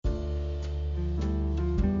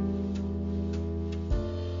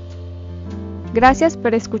Gracias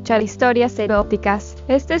por escuchar Historias Eróticas.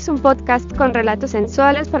 Este es un podcast con relatos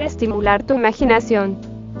sensuales para estimular tu imaginación.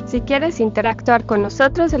 Si quieres interactuar con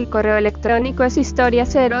nosotros, el correo electrónico es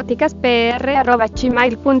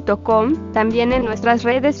historiaseroticaspr@gmail.com, también en nuestras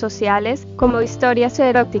redes sociales, como Historias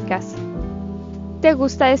Eróticas. ¿Te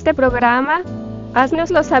gusta este programa?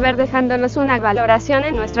 Haznoslo saber dejándonos una valoración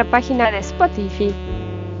en nuestra página de Spotify.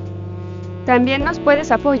 También nos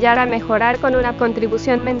puedes apoyar a mejorar con una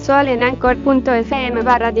contribución mensual en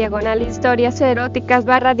anchor.fm/historias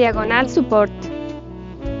eróticas/support.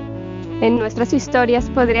 En nuestras historias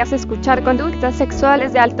podrías escuchar conductas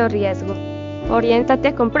sexuales de alto riesgo.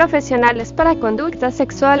 Oriéntate con profesionales para conductas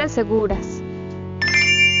sexuales seguras.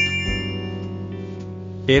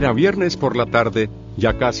 Era viernes por la tarde,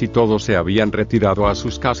 ya casi todos se habían retirado a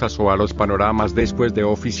sus casas o a los panoramas después de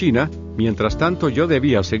oficina. Mientras tanto yo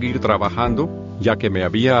debía seguir trabajando, ya que me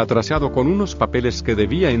había atrasado con unos papeles que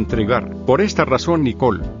debía entregar. Por esta razón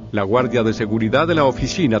Nicole, la guardia de seguridad de la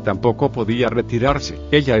oficina, tampoco podía retirarse.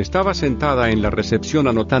 Ella estaba sentada en la recepción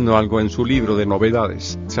anotando algo en su libro de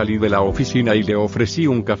novedades. Salí de la oficina y le ofrecí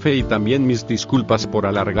un café y también mis disculpas por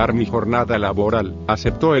alargar mi jornada laboral.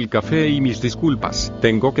 Aceptó el café y mis disculpas.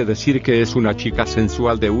 Tengo que decir que es una chica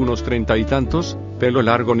sensual de unos 30 y tantos, pelo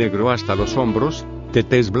largo negro hasta los hombros, de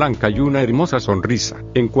tez blanca y una hermosa sonrisa.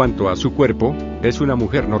 En cuanto a su cuerpo, es una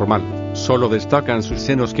mujer normal. Solo destacan sus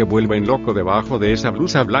senos que vuelven loco debajo de esa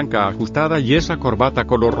blusa blanca ajustada y esa corbata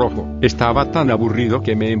color rojo. Estaba tan aburrido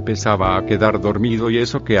que me empezaba a quedar dormido, y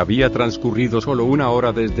eso que había transcurrido solo una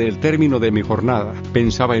hora desde el término de mi jornada.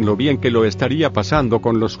 Pensaba en lo bien que lo estaría pasando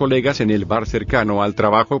con los colegas en el bar cercano al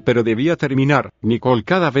trabajo, pero debía terminar. Nicole,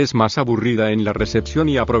 cada vez más aburrida en la recepción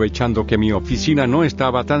y aprovechando que mi oficina no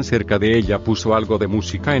estaba tan cerca de ella, puso algo de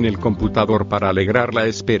música en el computador para alegrar la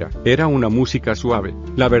espera. Era una música suave.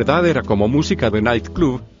 La verdad era como música de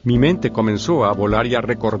nightclub. Mi mente comenzó a volar y a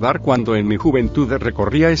recordar cuando en mi juventud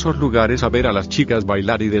recorría esos lugares a ver a las chicas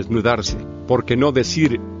bailar y desnudarse. ¿Por qué no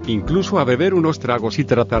decir, incluso a beber unos tragos y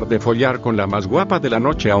tratar de follar con la más guapa de la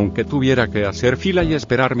noche, aunque tuviera que hacer fila y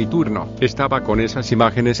esperar mi turno? Estaba con esas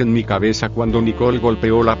imágenes en mi cabeza cuando Nicole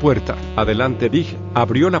golpeó la puerta. Adelante, dije.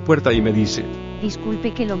 Abrió la puerta y me dice: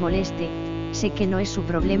 Disculpe que lo moleste, sé que no es su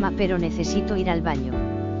problema, pero necesito ir al baño.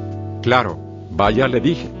 Claro, vaya, le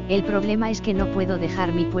dije. El problema es que no puedo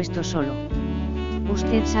dejar mi puesto solo.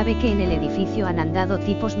 Usted sabe que en el edificio han andado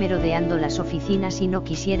tipos merodeando las oficinas y no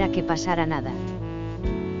quisiera que pasara nada.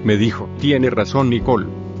 Me dijo: tiene razón, Nicole.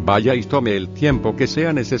 Vaya y tome el tiempo que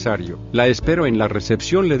sea necesario. La espero en la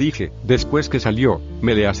recepción, le dije. Después que salió,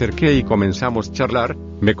 me le acerqué y comenzamos a charlar.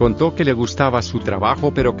 Me contó que le gustaba su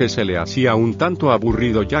trabajo, pero que se le hacía un tanto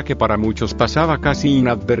aburrido, ya que para muchos pasaba casi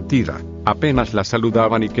inadvertida. Apenas la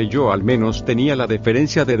saludaban y que yo al menos tenía la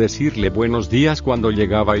deferencia de decirle buenos días cuando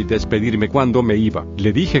llegaba y despedirme cuando me iba.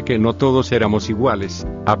 Le dije que no todos éramos iguales.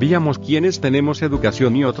 Habíamos quienes tenemos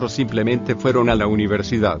educación y otros simplemente fueron a la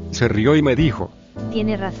universidad. Se rió y me dijo: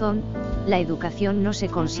 tiene razón, la educación no se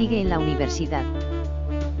consigue en la universidad.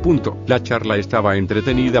 Punto. La charla estaba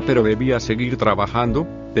entretenida, pero debía seguir trabajando.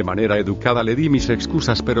 De manera educada le di mis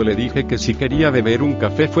excusas, pero le dije que si quería beber un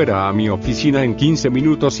café fuera a mi oficina en 15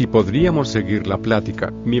 minutos y podríamos seguir la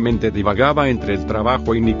plática. Mi mente divagaba entre el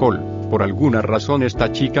trabajo y Nicole. Por alguna razón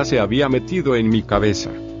esta chica se había metido en mi cabeza.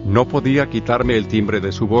 No podía quitarme el timbre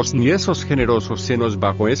de su voz ni esos generosos senos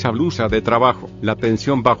bajo esa blusa de trabajo. La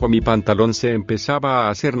tensión bajo mi pantalón se empezaba a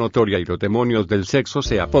hacer notoria y los demonios del sexo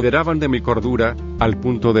se apoderaban de mi cordura, al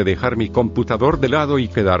punto de dejar mi computador de lado y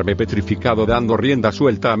quedarme petrificado dando rienda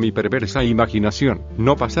suelta a mi perversa imaginación.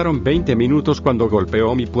 No pasaron 20 minutos cuando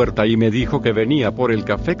golpeó mi puerta y me dijo que venía por el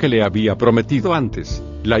café que le había prometido antes.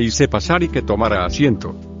 La hice pasar y que tomara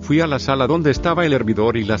asiento. Fui a la sala donde estaba el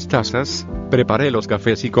hervidor y las tazas, preparé los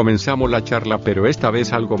cafés y comenzamos la charla, pero esta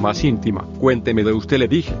vez algo más íntima. Cuénteme de usted, le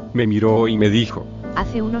dije. Me miró y me dijo: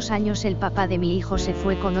 hace unos años el papá de mi hijo se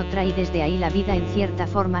fue con otra y desde ahí la vida en cierta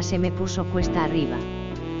forma se me puso cuesta arriba.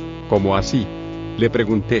 ¿Cómo así?, le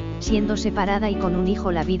pregunté. Siendo separada y con un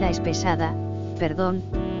hijo la vida es pesada, perdón,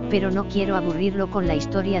 pero no quiero aburrirlo con la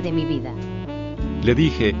historia de mi vida. Le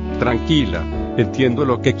dije: tranquila, entiendo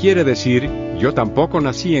lo que quiere decir. Yo tampoco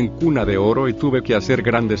nací en cuna de oro y tuve que hacer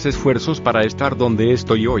grandes esfuerzos para estar donde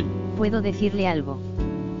estoy hoy. ¿Puedo decirle algo?,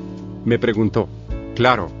 me preguntó.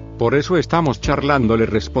 Claro, por eso estamos charlando, le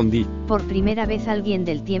respondí. Por primera vez alguien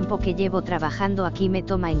del tiempo que llevo trabajando aquí me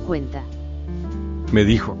toma en cuenta. Me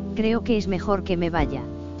dijo. Creo que es mejor que me vaya.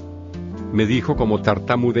 Me dijo como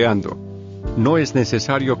tartamudeando. No es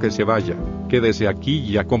necesario que se vaya, quédese aquí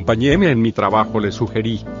y acompáñeme en mi trabajo, le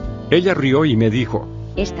sugerí. Ella rió y me dijo: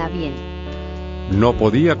 está bien. No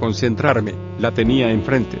podía concentrarme, la tenía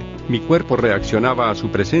enfrente. Mi cuerpo reaccionaba a su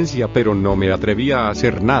presencia, pero no me atrevía a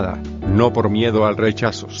hacer nada, no por miedo al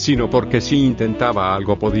rechazo, sino porque si intentaba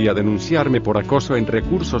algo podía denunciarme por acoso en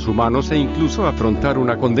recursos humanos e incluso afrontar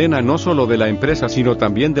una condena no solo de la empresa sino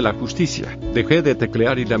también de la justicia. Dejé de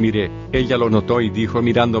teclear y la miré. Ella lo notó y dijo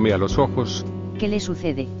mirándome a los ojos: ¿Qué le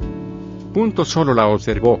sucede? Solo la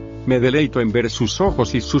observó. Me deleito en ver sus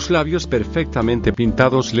ojos y sus labios perfectamente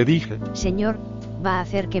pintados. Le dije: Señor, va a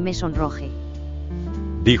hacer que me sonroje.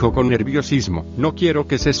 Dijo con nerviosismo. No quiero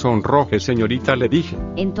que se sonroje, señorita, le dije.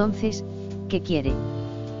 Entonces, ¿qué quiere?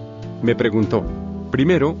 Me preguntó.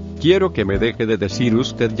 Primero, quiero que me deje de decir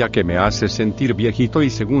usted ya que me hace sentir viejito,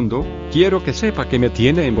 y segundo, quiero que sepa que me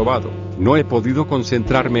tiene embobado. No he podido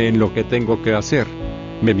concentrarme en lo que tengo que hacer.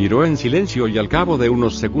 Me miró en silencio y al cabo de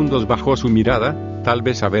unos segundos bajó su mirada, tal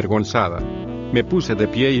vez avergonzada. Me puse de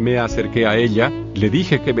pie y me acerqué a ella, le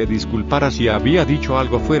dije que me disculpara si había dicho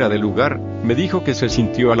algo fuera de lugar. Me dijo que se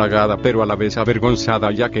sintió halagada pero a la vez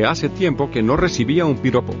avergonzada ya que hace tiempo que no recibía un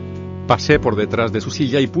piropo. Pasé por detrás de su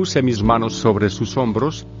silla y puse mis manos sobre sus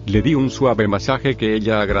hombros, le di un suave masaje que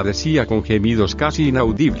ella agradecía con gemidos casi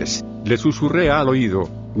inaudibles. Le susurré al oído: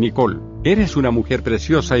 Nicole, eres una mujer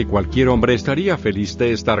preciosa y cualquier hombre estaría feliz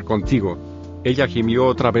de estar contigo. Ella gimió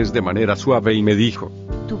otra vez de manera suave y me dijo: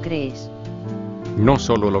 ¿Tú crees? No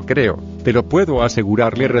solo lo creo, te lo puedo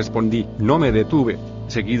asegurar, le respondí. No me detuve.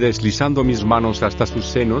 Seguí deslizando mis manos hasta sus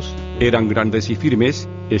senos, eran grandes y firmes,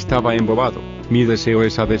 estaba embobado. Mi deseo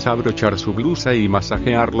es desabrochar su blusa y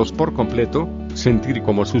masajearlos por completo, sentir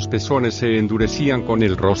como sus pezones se endurecían con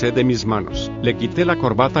el roce de mis manos. Le quité la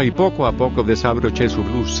corbata y poco a poco desabroché su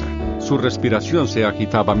blusa. Su respiración se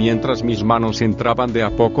agitaba mientras mis manos entraban de a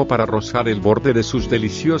poco para rozar el borde de sus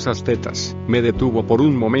deliciosas tetas. Me detuvo por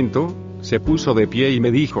un momento, se puso de pie y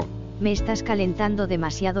me dijo: Me estás calentando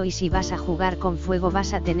demasiado y si vas a jugar con fuego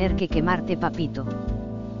vas a tener que quemarte, papito.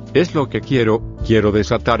 Es lo que quiero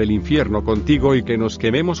desatar el infierno contigo y que nos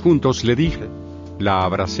quememos juntos, le dije. La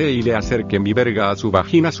abracé y le acerqué mi verga a su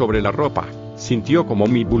vagina sobre la ropa. Sintió como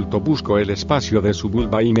mi bulto buscó el espacio de su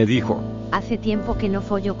vulva y me dijo: Hace tiempo que no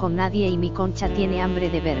follo con nadie y mi concha tiene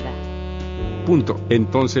hambre de verga.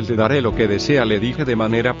 Entonces le daré lo que desea, le dije de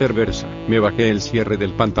manera perversa. Me bajé el cierre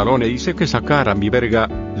del pantalón e hice que sacara mi verga,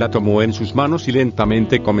 la tomó en sus manos y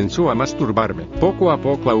lentamente comenzó a masturbarme. Poco a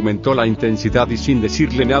poco aumentó la intensidad y sin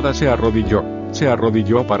decirle nada se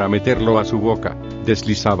arrodilló para meterlo a su boca.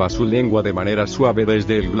 Deslizaba su lengua de manera suave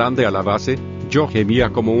desde el glande a la base. Yo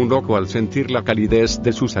gemía como un loco al sentir la calidez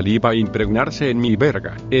de su saliva impregnarse en mi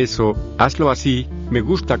verga. Eso, hazlo así, me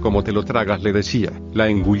gusta como te lo tragas, le decía. La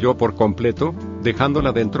engulló por completo,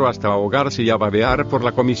 dejándola dentro hasta ahogarse y a babear por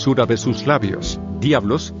la comisura de sus labios.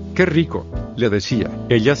 Diablos, qué rico, le decía.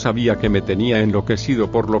 Ella sabía que me tenía enloquecido,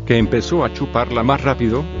 por lo que empezó a chuparla más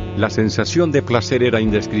rápido. La sensación de placer era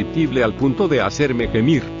indescriptible al punto de hacerme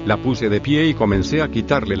gemir. La puse de pie y comencé a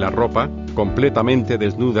quitarle la ropa. Completamente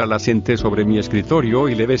desnuda la senté sobre mi escritorio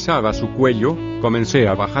y le besaba su cuello. Comencé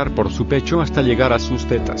a bajar por su pecho hasta llegar a sus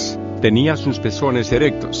tetas. Tenía sus pezones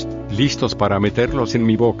erectos, listos para meterlos en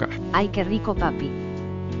mi boca. ¡Ay, qué rico, papi!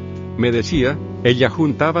 Me decía. Ella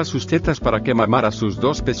juntaba sus tetas para que mamara sus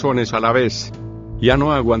dos pezones a la vez. Ya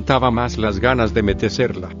no aguantaba más las ganas de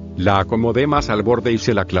metecerla. La acomodé más al borde y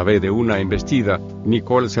se la clavé de una embestida.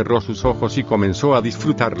 Nicole cerró sus ojos y comenzó a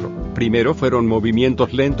disfrutarlo. Primero fueron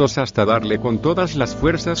movimientos lentos hasta darle con todas las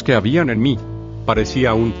fuerzas que habían en mí.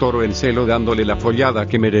 Parecía un toro en celo dándole la follada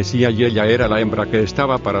que merecía y ella era la hembra que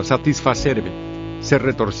estaba para satisfacerme. Se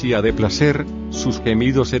retorcía de placer, sus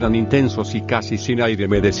gemidos eran intensos y casi sin aire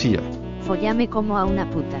me decía: Follame como a una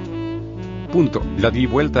puta. La di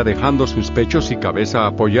vuelta dejando sus pechos y cabeza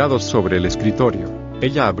apoyados sobre el escritorio.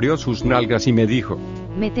 Ella abrió sus nalgas y me dijo: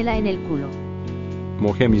 Métela en el culo.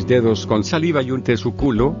 Mojé mis dedos con saliva y unté su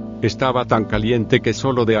culo. Estaba tan caliente que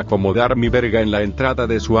solo de acomodar mi verga en la entrada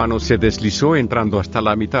de su ano se deslizó entrando hasta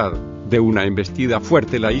la mitad. De una embestida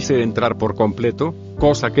fuerte la hice entrar por completo,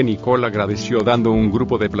 cosa que Nicole agradeció dando un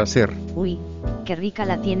grupo de placer. Uy, qué rica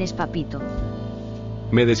la tienes, papito.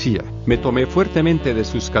 Me decía. Me tomé fuertemente de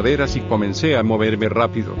sus caderas y comencé a moverme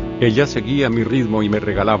rápido. Ella seguía mi ritmo y me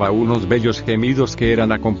regalaba unos bellos gemidos que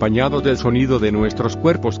eran acompañados del sonido de nuestros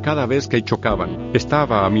cuerpos cada vez que chocaban.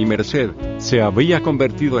 Estaba a mi merced, se había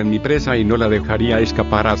convertido en mi presa y no la dejaría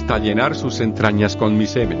escapar hasta llenar sus entrañas con mi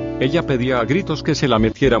semen. Ella pedía a gritos que se la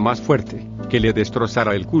metiera más fuerte, que le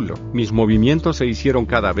destrozara el culo. Mis movimientos se hicieron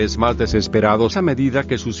cada vez más desesperados a medida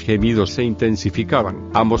que sus gemidos se intensificaban.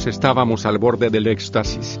 Ambos estábamos al borde del éxtasis.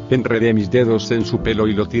 Enredé mis dedos en su pelo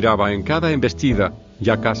y lo tiraba en cada embestida.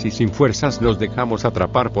 Ya casi sin fuerzas nos dejamos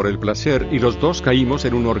atrapar por el placer y los dos caímos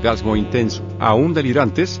en un orgasmo intenso. Aún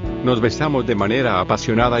delirantes, nos besamos de manera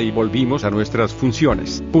apasionada y volvimos a nuestras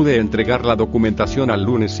funciones. Pude entregar la documentación al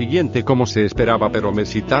lunes siguiente como se esperaba, pero me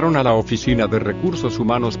citaron a la oficina de recursos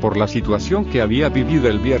humanos por la situación que había vivido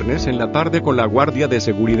el viernes en la tarde con la Guardia de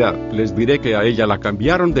Seguridad. Les diré que a ella la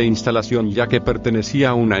cambiaron de instalación ya que pertenecía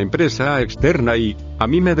a una empresa externa y a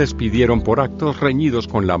mí me despidieron por actos reñidos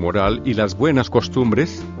con la moral y las buenas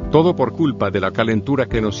costumbres, todo por culpa de la calentura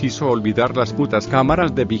que nos hizo olvidar las putas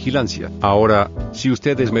cámaras de vigilancia. Ahora, si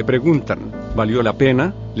ustedes me preguntan, ¿valió la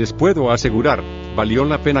pena? Les puedo asegurar, valió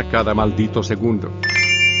la pena cada maldito segundo.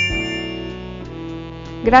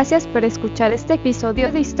 Gracias por escuchar este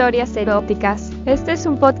episodio de Historias Eróticas. Este es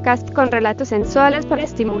un podcast con relatos sensuales para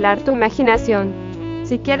estimular tu imaginación.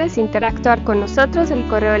 Si quieres interactuar con nosotros, el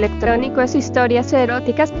correo electrónico es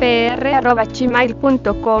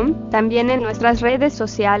historiaseroticaspr@gmail.com, también en nuestras redes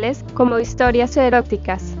sociales, como Historias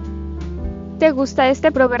Eróticas. ¿Te gusta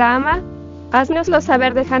este programa? Haznoslo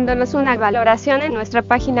saber dejándonos una valoración en nuestra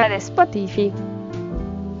página de Spotify.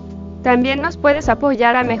 También nos puedes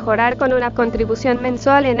apoyar a mejorar con una contribución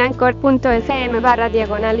mensual en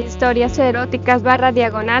anchor.fm/historias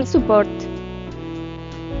eróticas/support.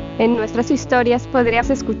 En nuestras historias podrías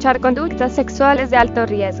escuchar conductas sexuales de alto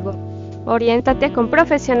riesgo. Oriéntate con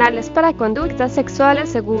profesionales para conductas sexuales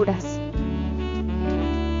seguras.